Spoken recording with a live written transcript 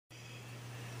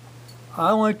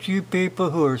I want you people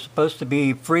who are supposed to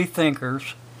be free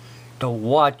thinkers to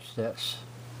watch this.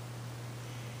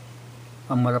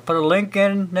 I'm going to put a link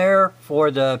in there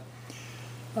for the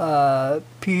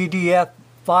PDF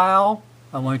file.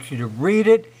 I want you to read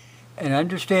it and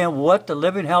understand what the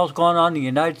living hell is going on in the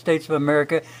United States of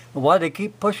America and why they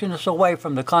keep pushing us away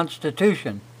from the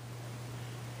Constitution.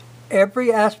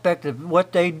 Every aspect of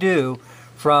what they do,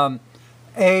 from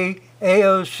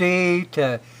AOC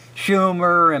to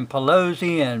Schumer and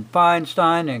Pelosi and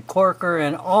Feinstein and Corker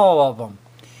and all of them,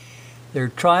 they're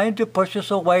trying to push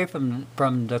us away from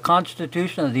the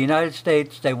Constitution of the United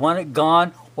States. They want it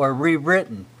gone or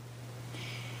rewritten.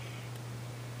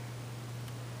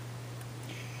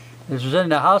 This was in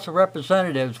the House of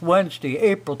Representatives, Wednesday,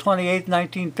 April 28,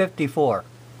 1954.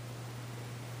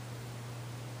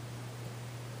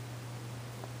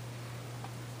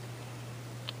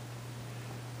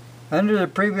 Under the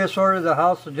previous order, the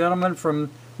House, the gentleman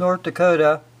from North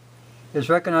Dakota is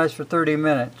recognized for 30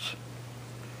 minutes.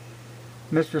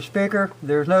 Mr. Speaker,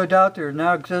 there is no doubt there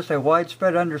now exists a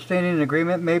widespread understanding and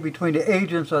agreement made between the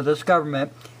agents of this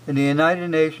government and the United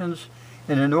Nations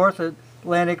and the North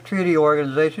Atlantic Treaty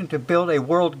Organization to build a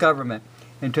world government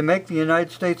and to make the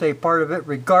United States a part of it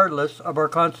regardless of our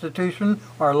Constitution,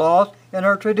 our laws, and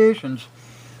our traditions.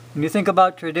 When you think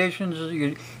about traditions,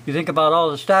 you think about all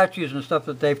the statues and stuff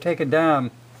that they've taken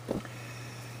down.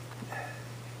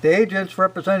 The agents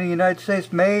representing the United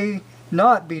States may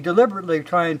not be deliberately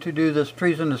trying to do this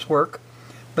treasonous work,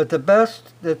 but the best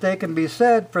that they can be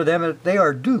said for them is they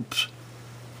are dupes.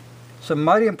 Some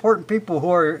mighty important people who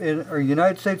are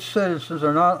United States citizens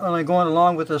are not only going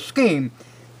along with the scheme,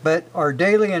 but are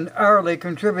daily and hourly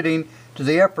contributing to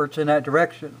the efforts in that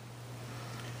direction.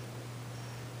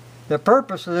 The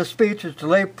purpose of this speech is to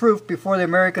lay proof before the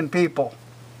American people.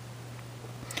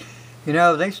 You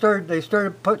know, they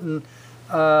started putting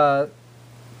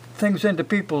things into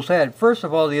people's head. First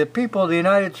of all, the people of the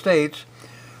United States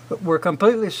were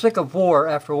completely sick of war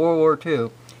after World War II,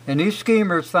 and these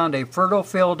schemers found a fertile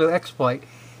field to exploit.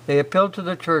 They appealed to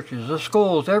the churches, the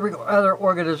schools, every other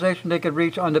organization they could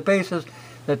reach on the basis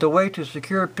that the way to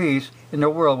secure peace in the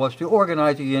world was to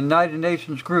organize a United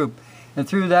Nations group, and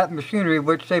through that machinery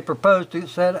which they proposed to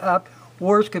set up,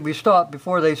 wars could be stopped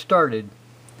before they started.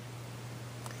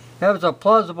 That was a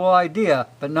plausible idea,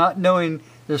 but not knowing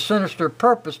the sinister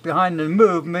purpose behind the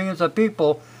move, millions of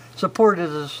people supported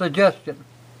the suggestion.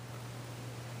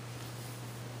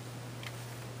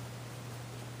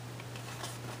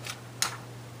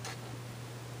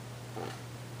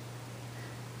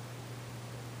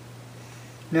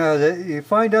 Now, you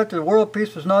find out that world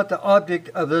peace was not the object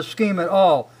of this scheme at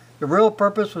all. The real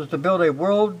purpose was to build a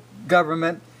world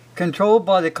government controlled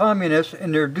by the communists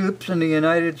and their dupes in the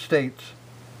United States.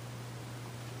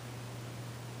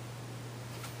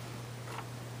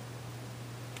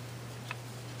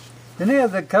 Then they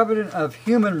have the Covenant of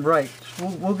Human Rights.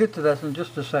 We'll get to that in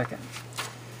just a second.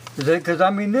 Because, I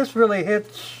mean, this really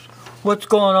hits what's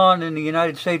going on in the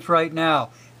United States right now.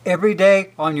 Every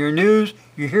day on your news,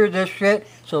 you hear this shit,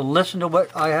 so listen to what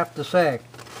I have to say.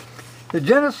 The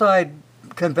Genocide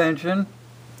Convention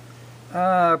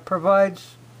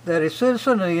provides that a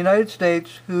citizen of the United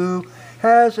States who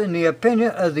has, in the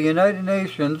opinion of the United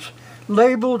Nations,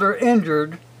 labeled or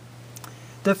injured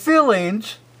the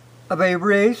feelings of a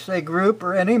race, a group,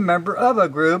 or any member of a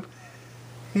group,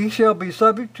 he shall be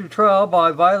subject to trial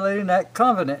by violating that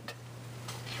covenant.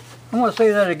 I want to say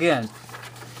that again.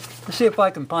 Let's see if I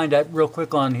can find that real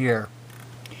quick on here.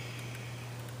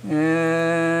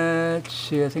 Let's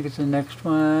see, I think it's the next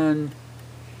one.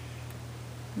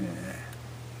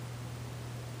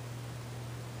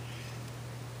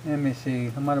 Let me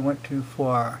see, I might have went too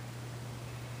far.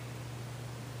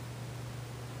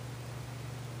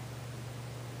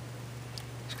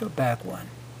 Let's go back one.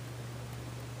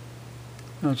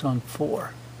 No, it's on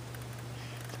 4.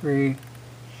 3,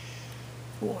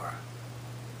 4.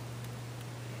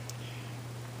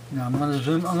 Now I'm going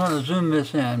to zoom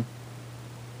this in.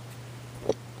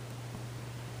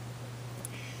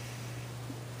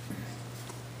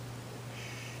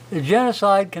 The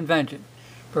Genocide Convention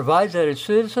provides that a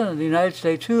citizen of the United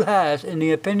States who has, in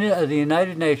the opinion of the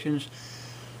United Nations,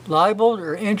 libeled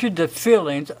or injured the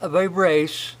feelings of a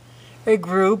race, a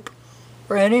group,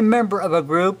 or any member of a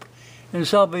group, and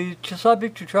shall be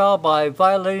subject to trial by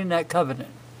violating that covenant.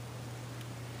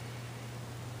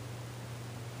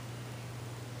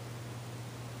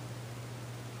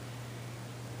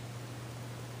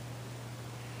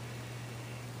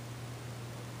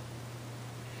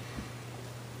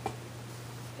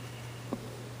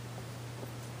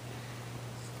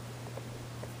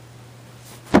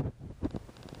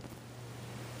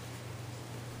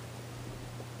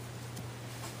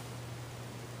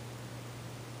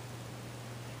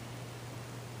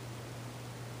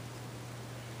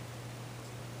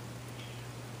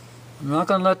 I'm not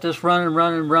going to let this run and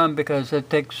run and run because it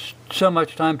takes so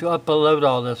much time to upload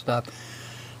all this stuff.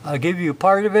 I'll give you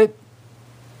part of it.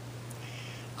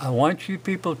 I want you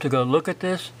people to go look at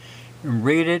this and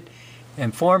read it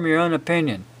and form your own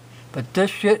opinion. But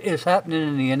this shit is happening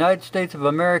in the United States of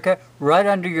America right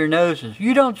under your noses.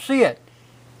 You don't see it.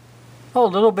 Oh, a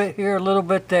little bit here, a little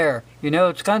bit there. You know,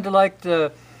 it's kind of like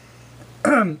the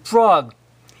frog.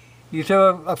 You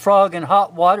throw a frog in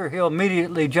hot water, he'll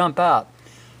immediately jump out.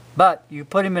 But you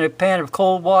put him in a pan of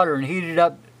cold water and heat it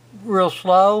up real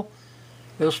slow,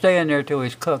 he'll stay in there till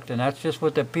he's cooked. And that's just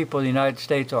what the people of the United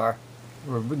States are.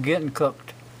 We're getting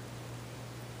cooked.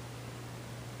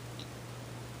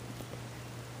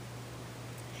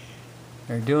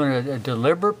 They're doing a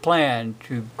deliberate plan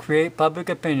to create public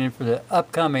opinion for the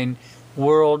upcoming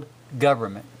world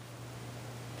government.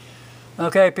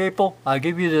 Okay, people, I'll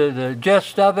give you the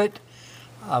gist of it.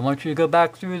 I want you to go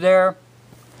back through there.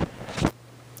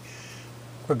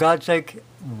 For God's sake,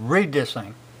 read this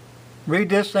thing. Read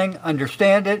this thing,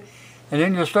 understand it, and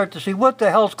then you'll start to see what the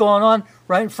hell's going on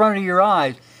right in front of your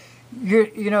eyes.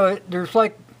 You know, there's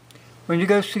like when you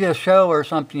go see a show or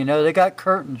something, you know, they got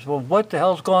curtains. Well, what the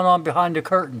hell's going on behind the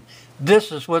curtain?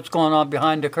 This is what's going on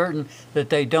behind the curtain that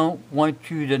they don't want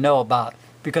you to know about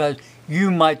because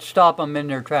you might stop them in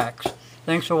their tracks.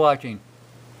 Thanks for watching.